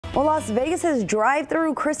Well, Las Vegas's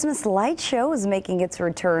drive-through Christmas light show is making its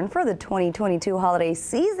return for the 2022 holiday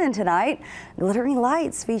season tonight. Glittering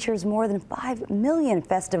Lights features more than 5 million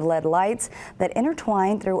festive LED lights that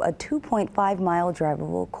intertwine through a 2.5-mile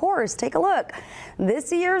drivable course. Take a look.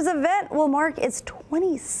 This year's event will mark its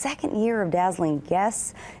 22nd year of dazzling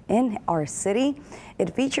guests in our city.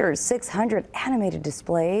 It features 600 animated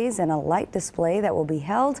displays and a light display that will be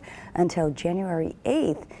held until January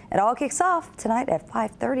 8th. It all kicks off tonight at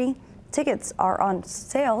 5:30. Tickets are on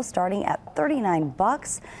sale starting at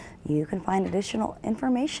 $39. You can find additional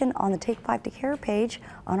information on the Take 5 to Care page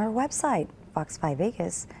on our website,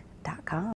 fox5vegas.com.